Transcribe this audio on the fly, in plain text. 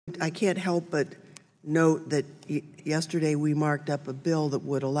I can't help but note that yesterday we marked up a bill that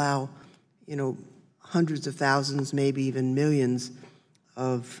would allow, hundreds of thousands, maybe even millions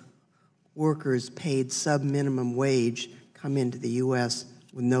of workers paid sub-minimum wage come into the U.S.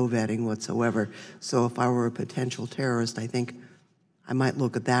 with no vetting whatsoever. So if I were a potential terrorist, I think I might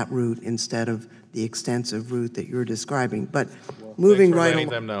look at that route instead of the extensive route that you're describing. But moving right along, letting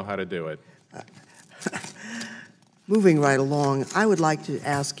them know how to do it. Moving right along, I would like to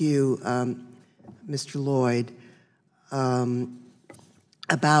ask you, Mr. Lloyd,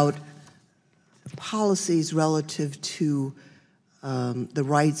 about policies relative to the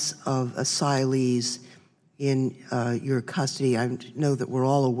rights of asylees in your custody. I know that we're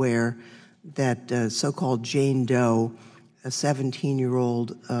all aware that so-called Jane Doe, a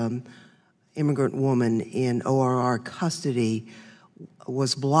 17-year-old immigrant woman in ORR custody,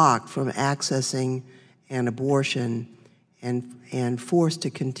 was blocked from accessing an abortion and forced to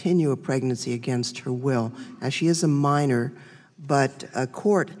continue a pregnancy against her will. Now, she is a minor, but a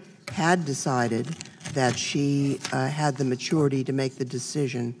court had decided that she had the maturity to make the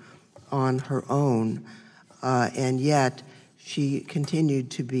decision on her own, and yet she continued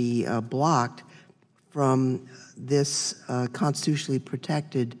to be blocked from this constitutionally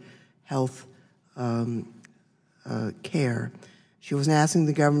protected health care. She wasn't asking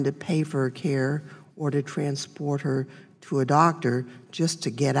the government to pay for her care or to transport her to a doctor, just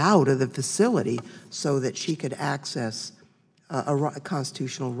to get out of the facility so that she could access a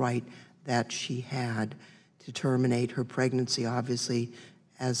constitutional right that she had to terminate her pregnancy. Obviously,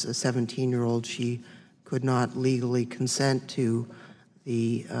 as a 17-year-old, she could not legally consent to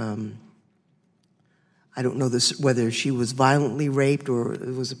the, I don't know whether she was violently raped or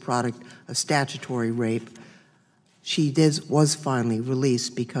it was a product of statutory rape. She was finally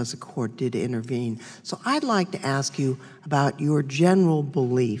released because the court did intervene. So I'd like to ask you about your general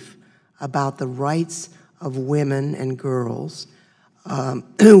belief about the rights of women and girls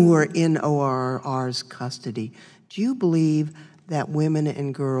who are in ORR's custody. Do you believe that women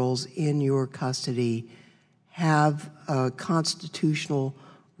and girls in your custody have constitutional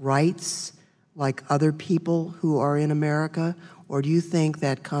rights like other people who are in America? Or do you think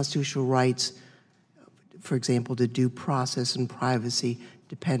that constitutional rights, for example, to due process and privacy,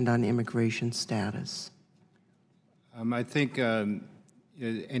 depend on immigration status? I think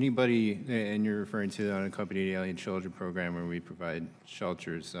anybody, and you're referring to the Unaccompanied Alien Children Program, where we provide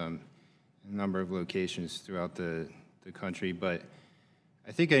shelters in a number of locations throughout the country, but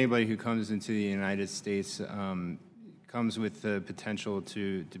I think anybody who comes into the United States comes with the potential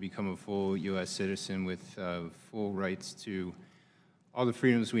to become a full U.S. citizen with full rights to all the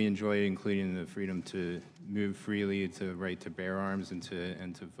freedoms we enjoy, including the freedom to move freely, the right to bear arms, and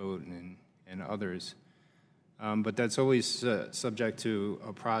to vote, and others. But that's always subject to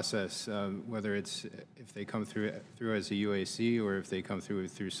a process, whether it's if they come through as a UAC or if they come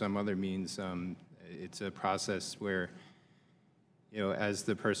through some other means. It's a process where, as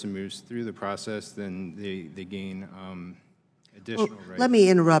the person moves through the process, then they gain additional rights. Let me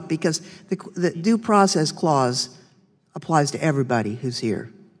interrupt, because the due process clause applies to everybody who's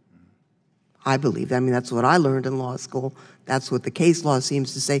here. I believe. I mean, that's what I learned in law school. That's what the case law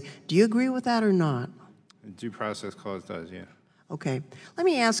seems to say. Do you agree with that or not? The due process clause does, yeah. Okay. Let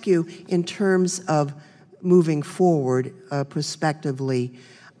me ask you, in terms of moving forward prospectively,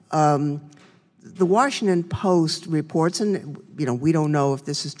 the Washington Post reports, and we don't know if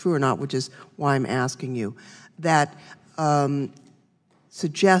this is true or not, which is why I'm asking you, that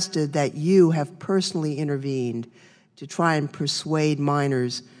suggested that you have personally intervened to try and persuade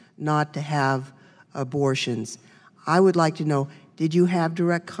minors not to have abortions. I would like to know, did you have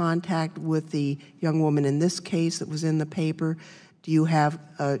direct contact with the young woman in this case that was in the paper? Do you have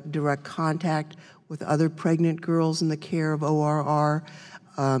direct contact with other pregnant girls in the care of ORR?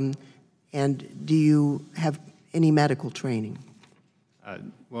 And do you have any medical training?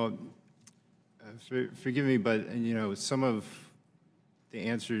 Forgive me, but some of the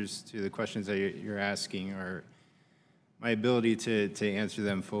answers to the questions that you're asking are, my ability to answer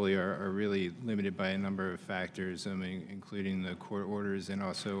them fully are really limited by a number of factors, including the court orders and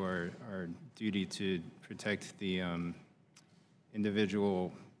also our duty to protect the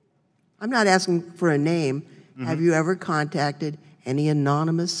individual. I'm not asking for a name. Mm-hmm. Have you ever contacted any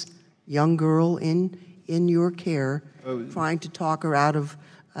anonymous young girl in your care trying to talk her out of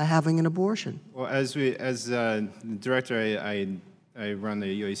having an abortion? Well, as director, I run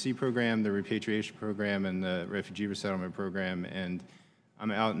the UAC program, the repatriation program, and the refugee resettlement program, and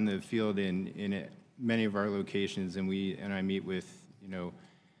I'm out in the field in many of our locations, and I meet with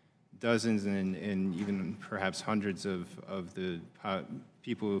dozens and even perhaps hundreds of the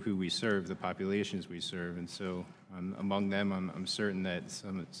people who we serve, the populations we serve, and so among them, I'm certain that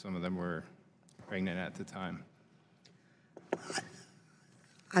some of them were pregnant at the time.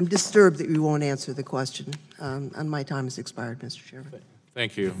 I'm disturbed that you won't answer the question, and my time has expired, Mr. Chairman.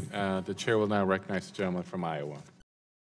 Thank you. The chair will now recognize the gentleman from Iowa.